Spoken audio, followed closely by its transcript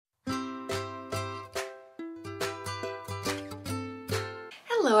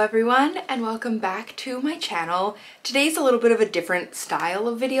Hello everyone and welcome back to my channel. Today's a little bit of a different style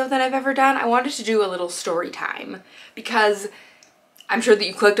of video than I've ever done. I wanted to do a little story time because I'm sure that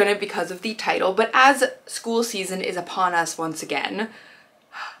you clicked on it because of the title, but as school season is upon us once again,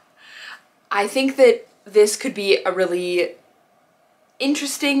 I think that this could be a really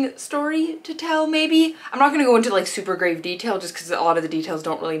interesting story to tell, maybe. I'm not gonna go into like super grave detail just because a lot of the details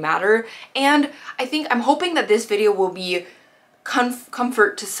don't really matter. And I'm hoping that this video will be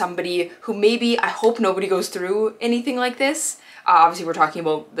comfort to somebody who maybe, I hope nobody goes through anything like this. Obviously we're talking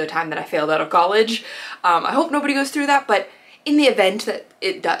about the time that I failed out of college. I hope nobody goes through that, but in the event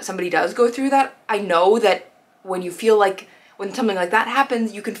that somebody does go through that, I know that when you feel like, when something like that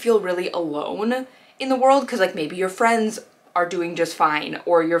happens, you can feel really alone in the world because like maybe your friends are doing just fine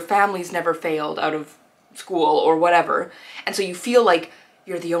or your family's never failed out of school or whatever. And so you feel like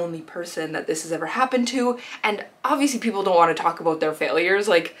you're the only person that this has ever happened to, and obviously people don't want to talk about their failures.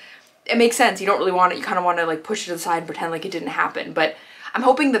 Like, it makes sense, you don't really want it, you kind of want to like push it aside and pretend like it didn't happen. But I'm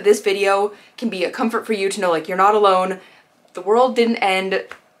hoping that this video can be a comfort for you to know like you're not alone, the world didn't end,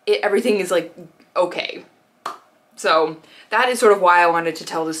 everything is like okay. So that is sort of why I wanted to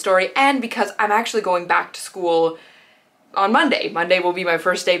tell this story, and because I'm actually going back to school on Monday. Monday will be my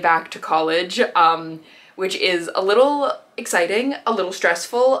first day back to college, which is a little exciting, a little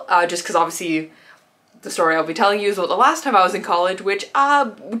stressful, just because obviously the story I'll be telling you is about the last time I was in college, which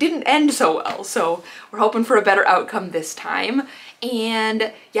didn't end so well. So we're hoping for a better outcome this time.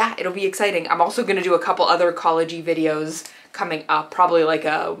 And yeah, it'll be exciting. I'm also gonna do a couple other college-y videos coming up, probably like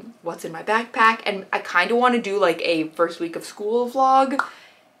a what's in my backpack, and I kind of want to do like a first week of school vlog,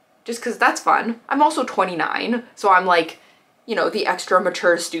 just because that's fun. I'm also 29, so I'm like, you know, the extra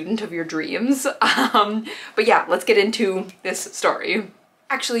mature student of your dreams. But yeah, let's get into this story.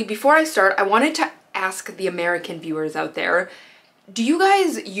 Actually, before I start, I wanted to ask the American viewers out there, do you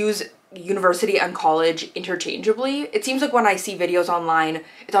guys use university and college interchangeably? It seems like when I see videos online,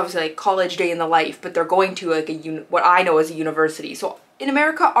 it's obviously like college day in the life, but they're going to like what I know as a university. So in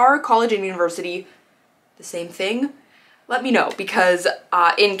America, are college and university the same thing? Let me know, because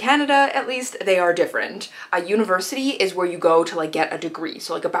in Canada, at least, they are different. A university is where you go to like get a degree.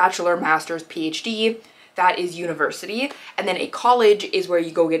 So like a bachelor, master's, PhD, that is university. And then a college is where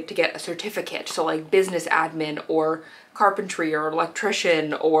you go to get a certificate. So like business admin or carpentry or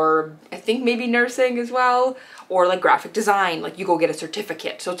electrician, or I think maybe nursing as well, or like graphic design, like you go get a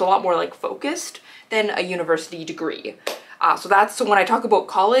certificate. So it's a lot more like focused than a university degree. So when I talk about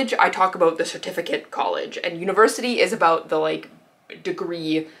college, I talk about the certificate college, and university is about the like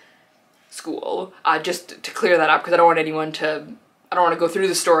degree school. Just to clear that up, because I don't want to go through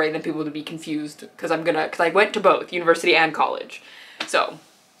the story and then people to be confused, because I went to both university and college. So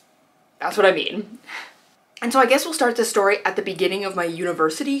that's what I mean. And so I guess we'll start this story at the beginning of my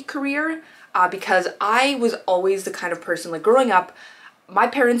university career, because I was always the kind of person, like growing up, my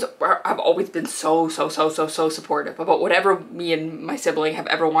parents have always been so supportive about whatever me and my sibling have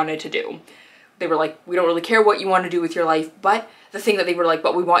ever wanted to do. They were like, we don't really care what you want to do with your life, but the thing that they were like,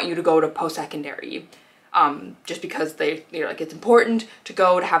 but we want you to go to post-secondary. Just because they're like, it's important to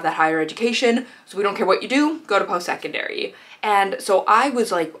go to have that higher education, so we don't care what you do, go to post-secondary. And so I was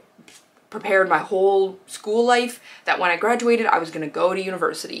like prepared my whole school life that when I graduated, I was gonna go to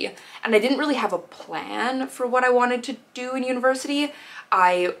university. And I didn't really have a plan for what I wanted to do in university.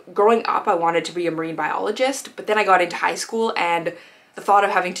 Growing up, I wanted to be a marine biologist, but then I got into high school, and the thought of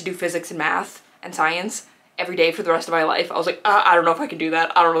having to do physics and math and science every day for the rest of my life, I was like, I don't know if I can do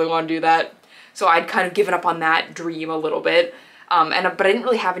that. I don't really want to do that. So I'd kind of given up on that dream a little bit. But I didn't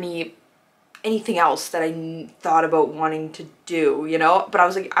really have anything else that I thought about wanting to do, you know? But I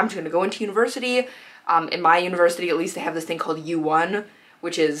was like, I'm just gonna go into university. In my university, at least, they have this thing called U1,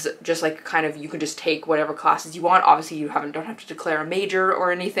 which is just like kind of, you can just take whatever classes you want. Obviously you don't have to declare a major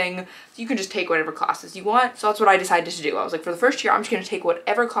or anything. So you can just take whatever classes you want. So that's what I decided to do. I was like, for the first year, I'm just gonna take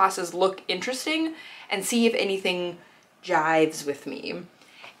whatever classes look interesting and see if anything jives with me.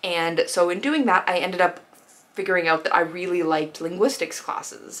 And so in doing that, I ended up figuring out that I really liked linguistics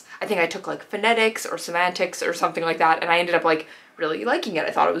classes. I think I took like phonetics or semantics or something like that, and I ended up like really liking it.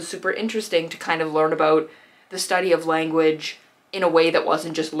 I thought it was super interesting to kind of learn about the study of language in a way that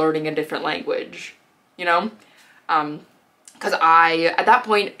wasn't just learning a different language, you know? Because I, at that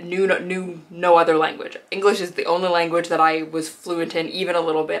point, knew no other language. English is the only language that I was fluent in, even a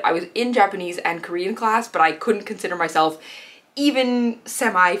little bit. I was in Japanese and Korean class, but I couldn't consider myself even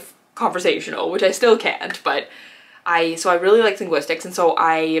semi-conversational, which I still can't, but so I really liked linguistics, and so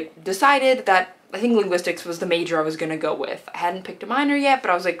I decided that I think linguistics was the major I was gonna go with. I hadn't picked a minor yet, but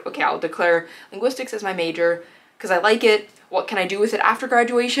I was like, okay, I'll declare linguistics as my major, because I like it. What can I do with it after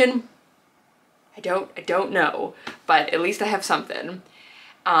graduation? I don't know, but at least I have something.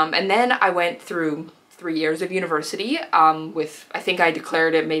 And then I went through 3 years of university with, I think I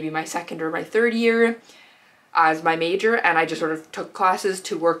declared it maybe my second or my third year as my major, and I just sort of took classes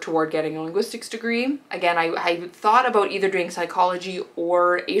to work toward getting a linguistics degree. Again, I thought about either doing psychology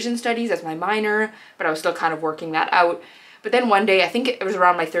or Asian studies as my minor, but I was still kind of working that out. But then one day, I think it was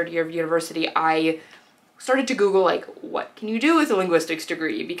around my third year of university, I started to Google, like, what can you do with a linguistics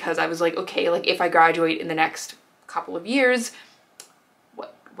degree? Because I was like, okay, like, if I graduate in the next couple of years,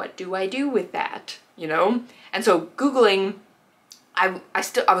 what do I do with that, you know? And so Googling, I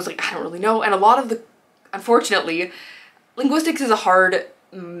was like, I don't really know. And a lot of the, unfortunately, linguistics is a hard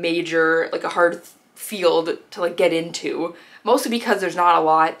major, like a hard field to like get into, mostly because there's not a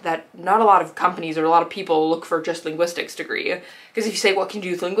lot of companies or a lot of people look for just linguistics degree. Because if you say, what can you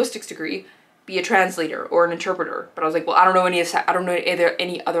do with linguistics degree? Be a translator or an interpreter. But I was like, well, I don't know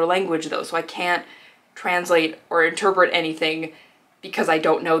any other language though, so I can't translate or interpret anything because I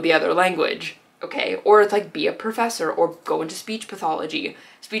don't know the other language. Okay, or it's like be a professor or go into speech pathology.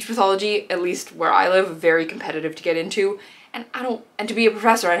 Speech pathology, at least where I live, very competitive to get into, and to be a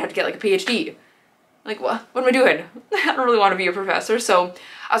professor I'd have to get like a PhD. Like, what am I doing? I don't really want to be a professor. So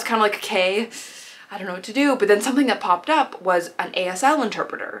I was kind of like, okay, I don't know what to do. But then something that popped up was an ASL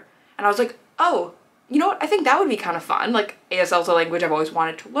interpreter, and I was like, oh, you know what? I think that would be kind of fun. Like, ASL is a language I've always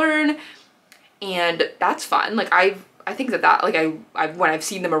wanted to learn, and that's fun. Like, I think that like when I've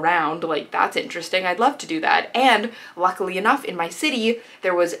seen them around, like, that's interesting. I'd love to do that. And luckily enough, in my city, so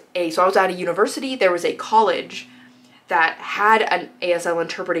I was at a university, there was a college that had an ASL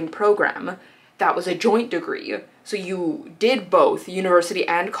interpreting program that was a joint degree. So you did both university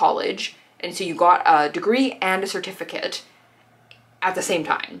and college, and so you got a degree and a certificate at the same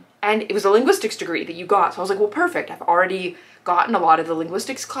time. And it was a linguistics degree that you got. So I was like, well, perfect. I've already gotten a lot of the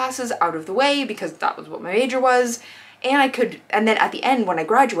linguistics classes out of the way because that was what my major was. And then at the end, when I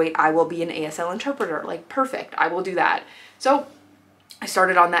graduate, I will be an ASL interpreter. Like, perfect, I will do that. So I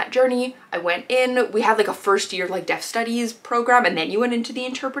started on that journey. I went in, we had like a first year like deaf studies program, and then you went into the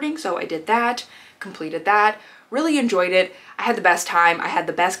interpreting. So I did that, completed that, really enjoyed it. I had the best time, I had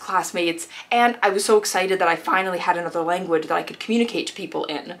the best classmates, and I was so excited that I finally had another language that I could communicate to people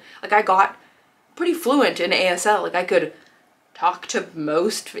in. Like, I got pretty fluent in ASL. Like, I could talk to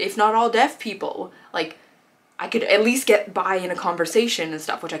most, if not all, deaf people. Like, I could at least get by in a conversation and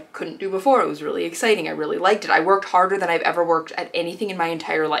stuff, which I couldn't do before. It was really exciting. I really liked it. I worked harder than I've ever worked at anything in my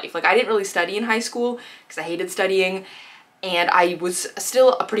entire life. Like, I didn't really study in high school because I hated studying, and I was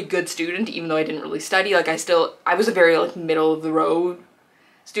still a pretty good student even though I didn't really study. Like, I was a very like middle of the road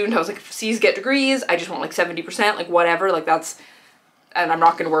student. I was like, C's get degrees, I just want like 70%, like whatever, like that's, and I'm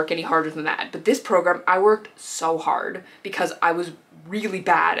not gonna work any harder than that. But this program, I worked so hard because I was really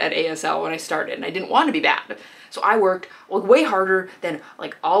bad at ASL when I started, and I didn't want to be bad. So I worked like way harder than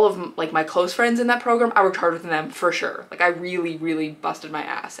like all of like my close friends in that program. I worked harder than them for sure. Like, I really, really busted my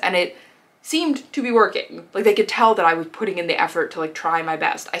ass, and it seemed to be working. Like, they could tell that I was putting in the effort to like try my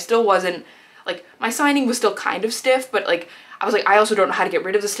best. I still wasn't, like, my signing was still kind of stiff, but like, I was like, I also don't know how to get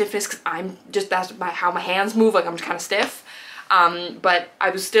rid of the stiffness because I'm just, how my hands move, like I'm just kind of stiff. But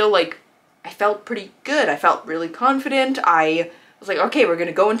I was still like, I felt pretty good. I felt really confident. I was like, okay, we're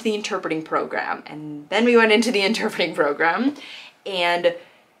gonna go into the interpreting program. And then we went into the interpreting program, and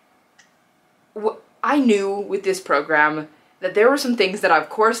I knew with this program that there were some things that, of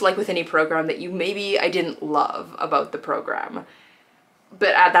course, like with any program, that I didn't love about the program.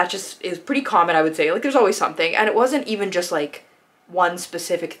 But that just is pretty common, I would say. Like, there's always something, and it wasn't even just like one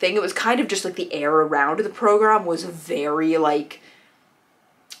specific thing. It was kind of just like the air around the program was very like,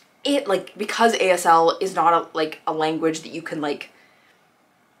 because ASL is not a language that you can like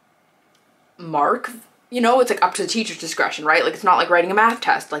mark, you know, it's like up to the teacher's discretion, right? Like, it's not like writing a math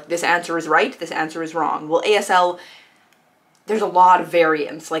test, like this answer is right, this answer is wrong. Well, ASL, there's a lot of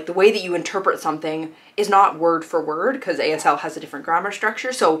variance. Like, the way that you interpret something is not word for word because ASL has a different grammar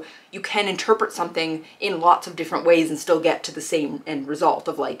structure. So you can interpret something in lots of different ways and still get to the same end result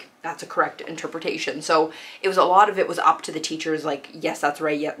of like, that's a correct interpretation. So a lot of it was up to the teachers, like, yes, that's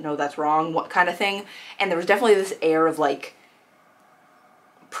right, yeah, no, that's wrong, what kind of thing. And there was definitely this air of like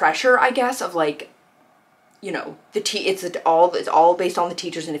pressure, I guess, of like, you know, it's all based on the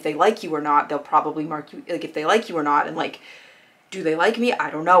teachers, and if they like you or not, they'll probably mark you, like, if they like you or not, and like, do they like me?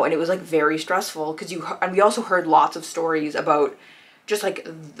 I don't know. And it was like very stressful because and we also heard lots of stories about just like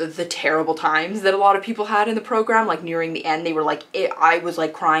the terrible times that a lot of people had in the program. Like, nearing the end, they were like, I was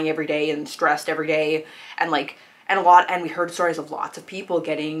like crying every day and stressed every day, and and we heard stories of lots of people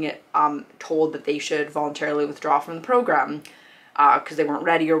getting told that they should voluntarily withdraw from the program because they weren't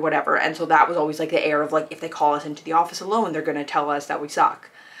ready or whatever. And so that was always like the air of like, if they call us into the office alone, they're gonna tell us that we suck.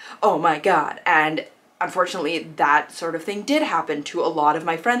 Oh my God. And unfortunately, that sort of thing did happen to a lot of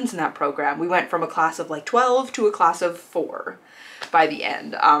my friends in that program. We went from a class of like 12 to a class of 4 by the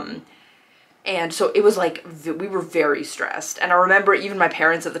end. And so it was like, we were very stressed. And I remember even my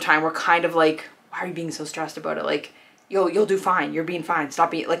parents at the time were kind of like, why are you being so stressed about it? Like, you'll do fine. You're being fine.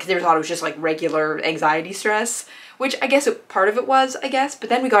 Stop being, like, they thought it was just like regular anxiety stress, which I guess part of it was, I guess. But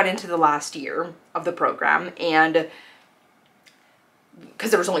then we got into the last year of the program, and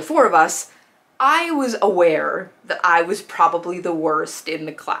because there was only 4 of us, I was aware that I was probably the worst in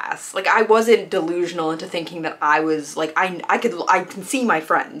the class. Like, I wasn't delusional into thinking that I was like, I can see my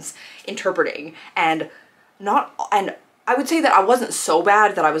friends interpreting, and I would say that I wasn't so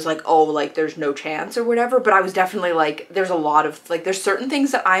bad that I was like, oh, like there's no chance or whatever, but I was definitely like, there's a lot of like, there's certain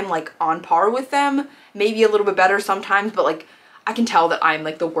things that I'm like on par with them, maybe a little bit better sometimes, but like I can tell that I'm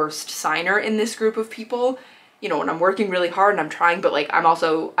like the worst signer in this group of people, you know, and I'm working really hard and I'm trying, but like I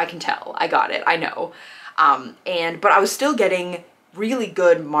can tell, I got it, I know. But I was still getting really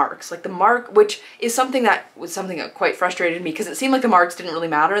good marks, like the mark, which is something that quite frustrated me, because it seemed like the marks didn't really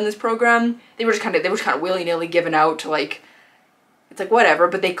matter in this program. They were just kind of willy-nilly given out to like, it's like whatever,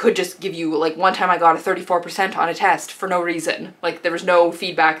 but they could just give you, like one time I got a 34% on a test for no reason. Like there was no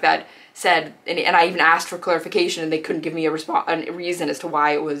feedback that said, and I even asked for clarification and they couldn't give me a reason as to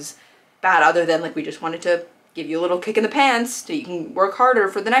why it was bad, other than like, we just wanted to give you a little kick in the pants so you can work harder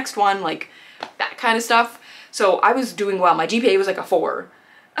for the next one, like that kind of stuff. So I was doing well. My GPA was like a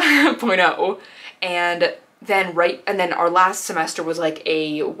 4.0. And then our last semester was like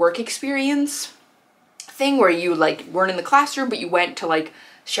a work experience thing where you like weren't in the classroom, but you went to like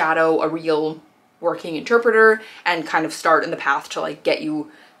shadow a real working interpreter and kind of start in the path to like get you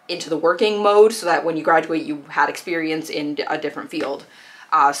into the working mode so that when you graduate, you had experience in a different field.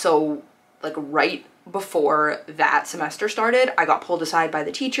 So like right before that semester started, I got pulled aside by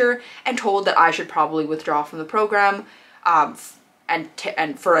the teacher and told that I should probably withdraw from the program and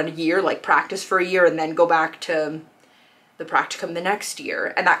for a year, like practice for a year and then go back to the practicum the next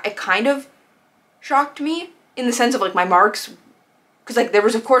year. And that, it kind of shocked me in the sense of like my marks, because like there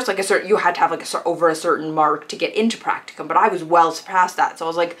was of course like you had to have like over a certain mark to get into practicum, but I was well surpassed that. So I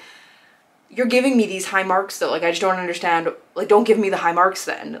was like, you're giving me these high marks that like I just don't understand. Like, don't give me the high marks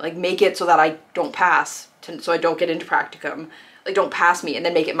then. Like, make it so that I don't pass, so I don't get into practicum. Like, don't pass me and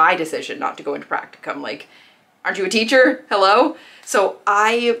then make it my decision not to go into practicum. Like, aren't you a teacher? Hello? So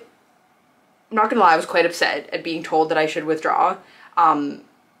I'm not gonna lie, I was quite upset at being told that I should withdraw from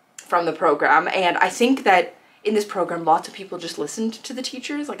the program. And I think that in this program, lots of people just listened to the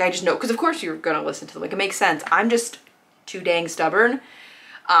teachers. Like, I just know, because of course you're gonna listen to them. Like, it makes sense. I'm just too dang stubborn.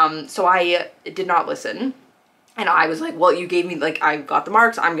 So I did not listen, and I was like, well, you gave me, like, I got the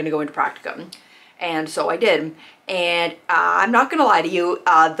marks, I'm gonna go into practicum. And so I did. And I'm not gonna lie to you,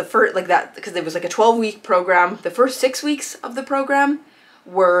 the first, like that, because it was like a 12-week program, the first 6 weeks of the program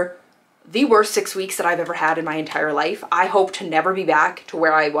were the worst 6 weeks that I've ever had in my entire life. I hope to never be back to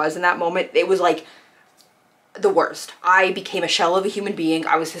where I was in that moment. It was like the worst. I became a shell of a human being.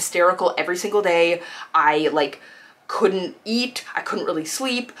 I was hysterical every single day. I like couldn't eat, I couldn't really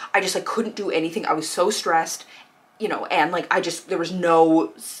sleep, I just like couldn't do anything. I was so stressed, you know, and like there was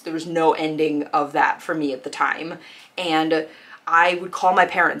no ending of that for me at the time. And I would call my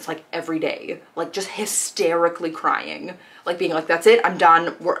parents like every day, like just hysterically crying, like being like, that's it, I'm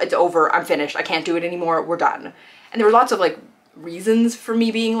done, it's over, I'm finished, I can't do it anymore, we're done. And there were lots of like reasons for me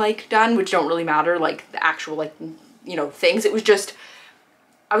being like done, which don't really matter, like the actual like, you know, things. It was just,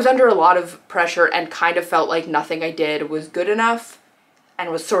 I was under a lot of pressure and kind of felt like nothing I did was good enough,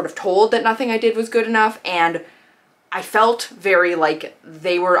 and was sort of told that nothing I did was good enough. And I felt very like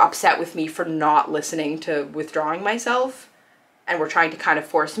they were upset with me for not listening to withdrawing myself and were trying to kind of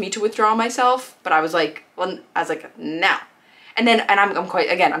force me to withdraw myself. But I was like, well, no. And then, and I'm quite,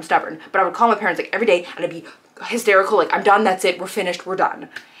 again, I'm stubborn, but I would call my parents like every day and I'd be hysterical, like, I'm done, that's it, we're finished, we're done.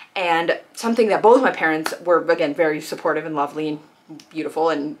 And something that both my parents were, again, very supportive and lovely and beautiful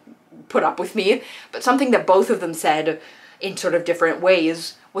and put up with me, but something that both of them said in sort of different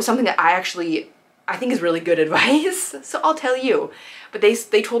ways was something that I think is really good advice. So I'll tell you. But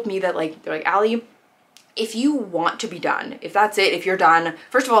they told me that, like, they're like, Allie, if you want to be done, if that's it, if you're done,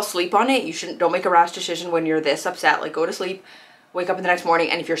 first of all, sleep on it. Don't make a rash decision when you're this upset. Like, go to sleep, wake up in the next morning,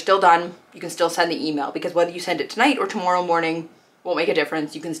 and if you're still done, you can still send the email, because whether you send it tonight or tomorrow morning won't make a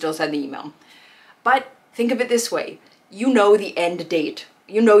difference. You can still send the email. But think of it this way. You know the end date.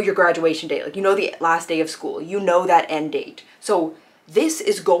 you know your graduation date, like you know the last day of school, you know that end date. So this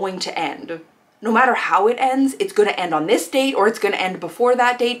is going to end. No matter how it ends, it's going to end on this date or it's going to end before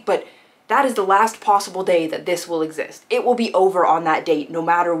that date, but that is the last possible day that this will exist. It will be over on that date no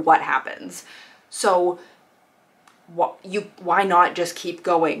matter what happens. So why not just keep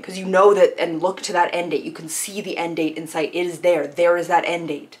going? Because you know that, and look to that end date. You can see the end date in sight. It is there. There is that end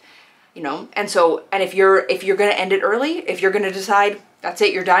date, you know? And so, and if you're going to end it early, if you're going to decide that's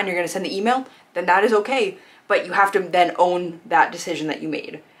it, you're done, you're going to send the email, then that is okay. But you have to then own that decision that you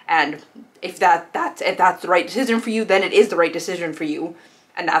made. And if that's the right decision for you, then it is the right decision for you.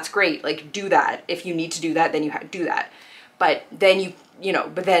 And that's great. Like, do that. If you need to do that, then you have to do that. But then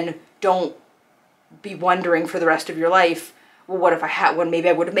but then don't be wondering for the rest of your life, well, what if maybe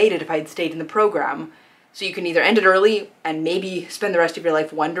I would have made it if I had stayed in the program. So you can either end it early and maybe spend the rest of your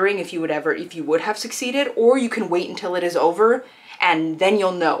life wondering if you would have succeeded, or you can wait until it is over and then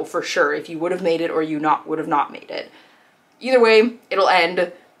you'll know for sure if you would have made it or you would have not made it. Either way, it'll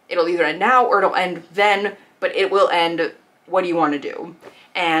end. It'll either end now or it'll end then, but it will end. What do you want to do?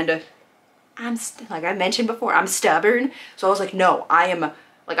 And like I mentioned before, I'm stubborn. So I was like, no, I'm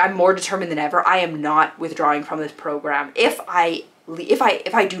more determined than ever. I am not withdrawing from this program. If I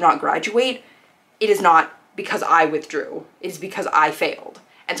do not graduate, it is not because I withdrew. It is because I failed.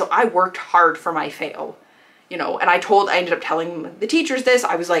 And so I worked hard for my fail, you know, and I ended up telling the teachers this.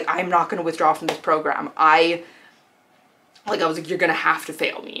 I was like, I'm not going to withdraw from this program. I was like, you're going to have to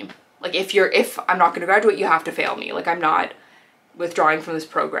fail me. Like, if I'm not going to graduate, you have to fail me. Like, I'm not withdrawing from this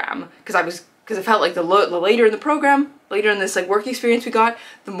program. Because I felt like the later in the program, later in this like work experience we got,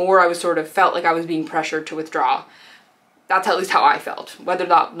 the more I was sort of felt like I was being pressured to withdraw. That's at least how I felt. Whether or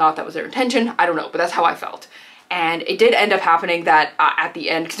not that was their intention, I don't know, but that's how I felt. And it did end up happening that at the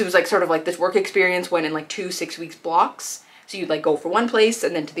end, because it was like sort of like this work experience went in like 2 6-week blocks. So you'd like go for one place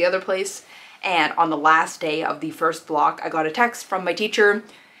and then to the other place. And on the last day of the first block, I got a text from my teacher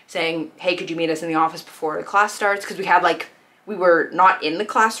saying, hey, could you meet us in the office before the class starts? Because we were not in the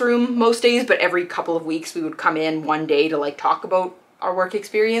classroom most days, but every couple of weeks we would come in one day to like talk about our work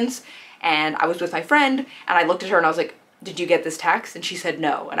experience. And I was with my friend and I looked at her and I was like, did you get this text? And she said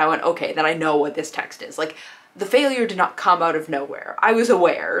no. And I went, okay, then I know what this text is. Like, the failure did not come out of nowhere. I was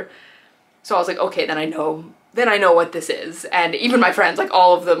aware. So I was like, okay, then I know what this is. And even my friends, like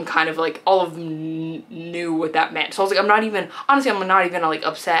all of them knew what that meant. So I was like, I'm not even like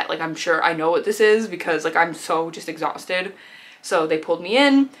upset. Like, I'm sure I know what this is because like I'm so just exhausted. So they pulled me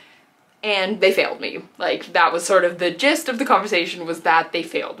in and they failed me. Like, that was sort of the gist of the conversation, was that they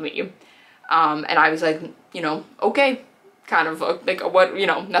failed me. And I was like, you know, okay, kind of like what, you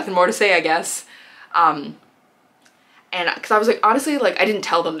know, nothing more to say, I guess. And because I was like, honestly, like I didn't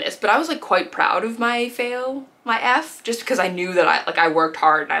tell them this, but I was like quite proud of my F, just because I knew that I worked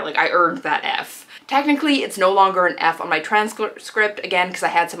hard and I earned that F. Technically, it's no longer an F on my transcript, again, because I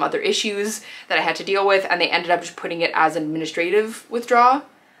had some other issues that I had to deal with, and they ended up just putting it as an administrative withdrawal.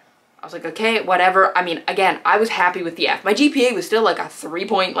 I was like, okay, whatever. I mean, again, I was happy with the F. My GPA was still like a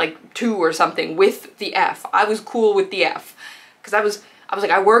 3.2 or something with the F. I was cool with the F, because I was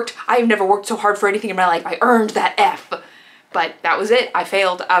like, I've never worked so hard for anything in my life. I earned that F. But that was it. I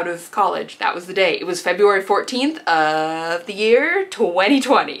failed out of college. That was the day. It was February 14th of the year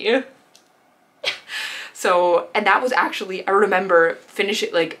 2020. So, and that was actually, I remember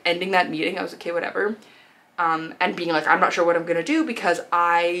ending that meeting. I was like, okay, whatever. And being like, I'm not sure what I'm gonna do because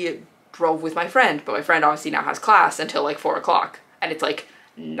I drove with my friend, but my friend obviously now has class until like 4 o'clock and it's like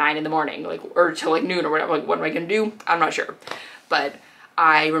 9 in the morning, like, or till like noon or whatever. Like, what am I gonna do? I'm not sure. But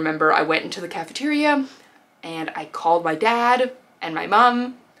I remember I went into the cafeteria and I called my dad and my mom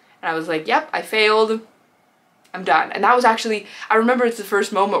and I was like, yep, I failed. I'm done. And that was actually, I remember it's the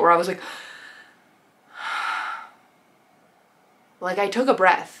first moment where I was like I took a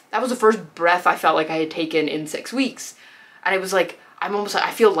breath. That was the first breath I felt like I had taken in 6 weeks. And it was like,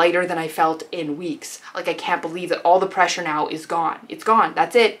 I feel lighter than I felt in weeks. Like, I can't believe that all the pressure now is gone. It's gone.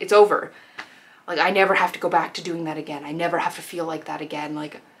 That's it. It's over. Like, I never have to go back to doing that again. I never have to feel like that again.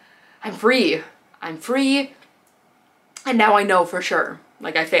 Like, I'm free. I'm free. And now I know for sure.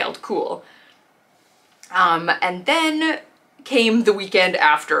 Like, I failed. Cool. And then came the weekend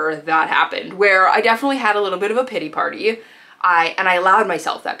after that happened, where I definitely had a little bit of a pity party. And I allowed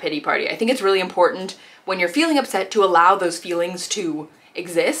myself that pity party. I think it's really important when you're feeling upset to allow those feelings to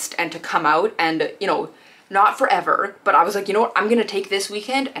exist and to come out and, you know, not forever. But I was like, you know what, I'm gonna take this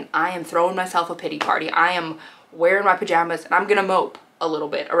weekend and I am throwing myself a pity party. I am wearing my pajamas and I'm gonna mope a little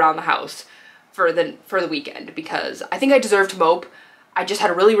bit around the house for the weekend, because I think I deserve to mope. I just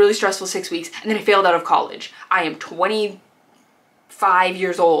had a really, really stressful 6 weeks and then I failed out of college. I am 25 5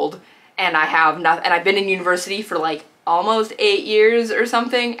 years old and I have nothing, and I've been in university for like almost 8 years or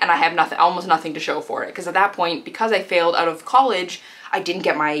something, and I have nothing, almost nothing to show for it. Because at that point, because I failed out of college, I didn't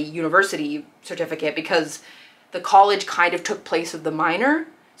get my university certificate because the college kind of took place of the minor.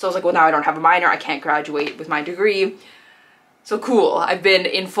 So I was like, well, now I don't have a minor, I can't graduate with my degree. So cool, I've been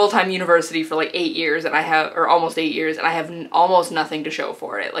in full-time university for like 8 years and I have, or almost 8 years, and I have almost nothing to show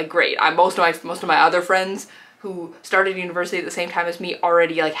for it. Like great, most of my other friends who started university at the same time as me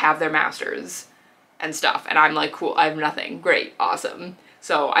already like have their masters and stuff, and I'm like, cool, I have nothing. Great, awesome.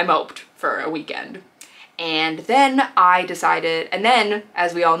 So I moped for a weekend. And then I decided, and then,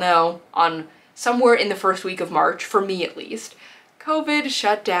 as we all know, on somewhere in the first week of March, for me at least, COVID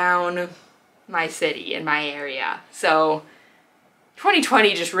shut down my city and my area. So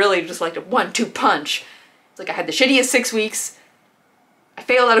 2020 just really just like a 1-2 punch. It's like I had the shittiest 6 weeks, I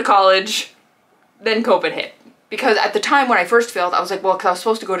failed out of college, then COVID hit. Because at the time when I first failed, I was like, well, because I was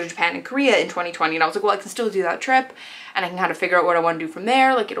supposed to go to Japan and Korea in 2020, and I was like, well, I can still do that trip, and I can kind of figure out what I want to do from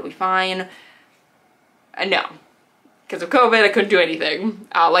there, like, it'll be fine. And no. Because of COVID, I couldn't do anything.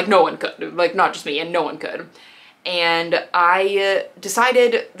 Like, no one could. Like, not just me, and no one could. And I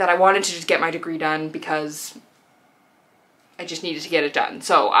decided that I wanted to just get my degree done because I just needed to get it done.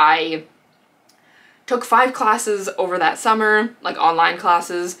 So I took 5 classes over that summer, like online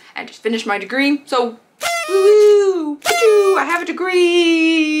classes, and just finished my degree. So woo! I have a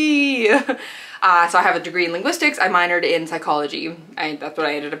degree! So I have a degree in linguistics. I minored in psychology. That's what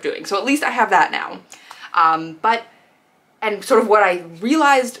I ended up doing. So at least I have that now. And sort of what I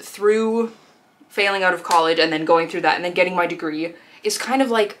realized through failing out of college and then going through that and then getting my degree is kind of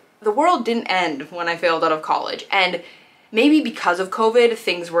like the world didn't end when I failed out of college. And maybe because of COVID,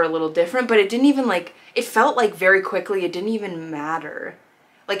 things were a little different, but it didn't even like, it felt like very quickly it didn't even matter.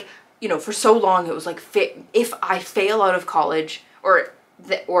 Like, you know, for so long it was like, if I fail out of college or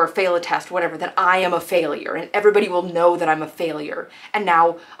fail a test, whatever, then I am a failure and everybody will know that I'm a failure. And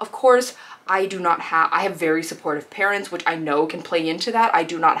now, of course, I have very supportive parents, which I know can play into that. I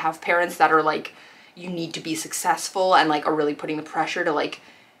do not have parents that are like, you need to be successful and like are really putting the pressure to like,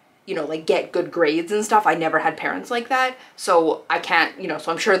 you know, like get good grades and stuff. I never had parents like that. So I can't, you know,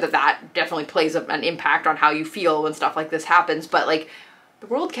 so I'm sure that that definitely plays an impact on how you feel when stuff like this happens. But like, the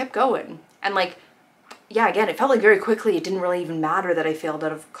world kept going. And like, yeah, again, it felt like very quickly it didn't really even matter that I failed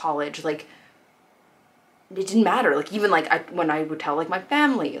out of college. Like, it didn't matter. Like, even like when I would tell like my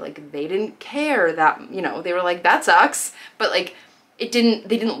family, like they didn't care that, you know, they were like, that sucks. But like, they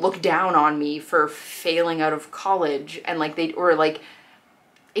didn't look down on me for failing out of college. And like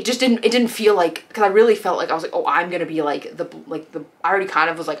it didn't feel like, because I really felt like I was like, oh, I'm gonna be like I already kind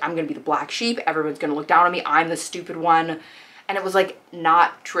of was like, I'm gonna be the black sheep. Everyone's gonna look down on me. I'm the stupid one. And it was like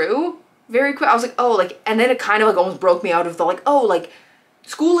not true very quick. I was like, oh, like, and then it kind of like almost broke me out of the like, oh, like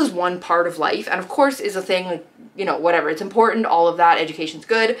school is one part of life and of course is a thing, like, you know, whatever, it's important, all of that, education's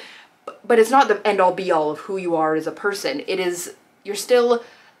good, but it's not the end all be all of who you are as a person. It is, you're still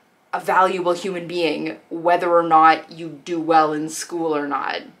a valuable human being whether or not you do well in school or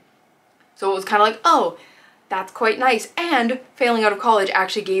not. So it was kind of like, oh, that's quite nice. And failing out of college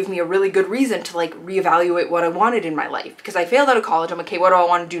actually gave me a really good reason to like reevaluate what I wanted in my life, because I failed out of college. I'm like, okay, what do I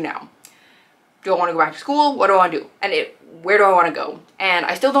want to do now? Do I want to go back to school? What do I want to do? And where do I want to go? And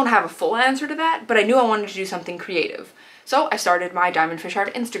I still don't have a full answer to that, but I knew I wanted to do something creative. So I started my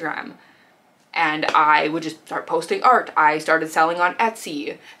Diamondfishart Instagram. And I would just start posting art. I started selling on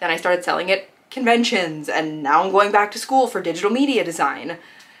Etsy. Then I started selling at conventions. And now I'm going back to school for digital media design.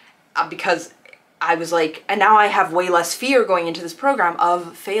 Because I was like, and now I have way less fear going into this program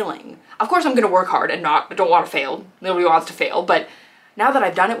of failing. Of course I'm going to work hard and don't want to fail. Nobody wants to fail. But now that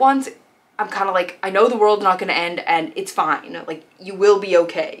I've done it once, I'm kind of like, I know the world's not going to end and it's fine. Like, you will be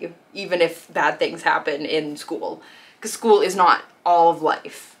okay, even if bad things happen in school. Because school is not all of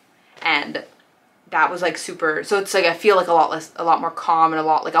life. And that was like super, so it's like, I feel like a lot more calm and a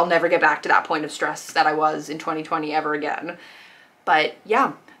lot, like I'll never get back to that point of stress that I was in 2020 ever again. But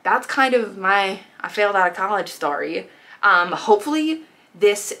yeah, that's kind of my, I failed out of college story. Hopefully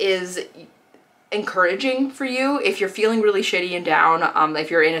this is encouraging for you if you're feeling really shitty and down, if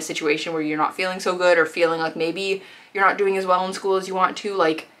you're in a situation where you're not feeling so good or feeling like maybe you're not doing as well in school as you want to,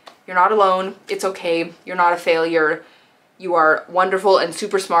 like, you're not alone, it's okay, you're not a failure, you are wonderful and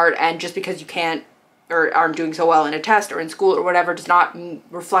super smart, and just because you can't or aren't doing so well in a test or in school or whatever does not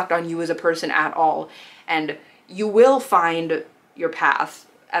reflect on you as a person at all. And you will find your path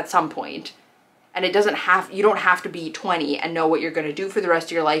at some point. And it doesn't have, you don't have to be 20 and know what you're going to do for the rest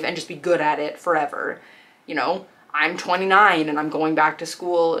of your life and just be good at it forever. You know, I'm 29 and I'm going back to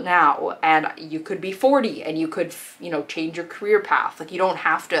school now, and you could be 40 and you could, you know, change your career path. Like, you don't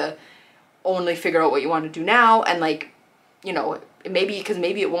have to only figure out what you want to do now, and like, you know, maybe, because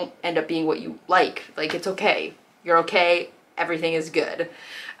maybe it won't end up being what you like. Like, it's okay. You're okay. Everything is good.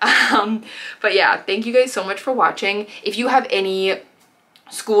 But yeah, thank you guys so much for watching. If you have any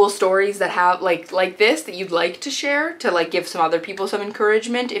school stories that have like this that you'd like to share to like give some other people some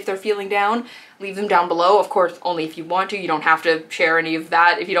encouragement if they're feeling down, leave them down below. Of course, only if you want to. You don't have to share any of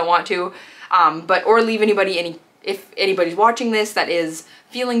that if you don't want to. Or leave anybody if anybody's watching this that is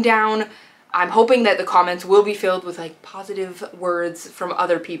feeling down. I'm hoping that the comments will be filled with like positive words from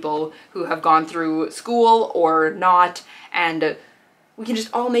other people who have gone through school or not, and we can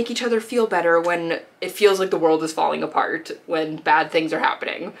just all make each other feel better when it feels like the world is falling apart, when bad things are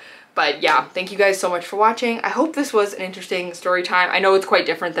happening. But yeah, thank you guys so much for watching. I hope this was an interesting story time. I know it's quite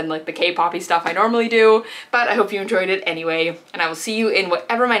different than like the K-poppy stuff I normally do, but I hope you enjoyed it anyway, and I will see you in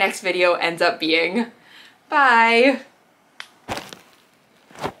whatever my next video ends up being. Bye!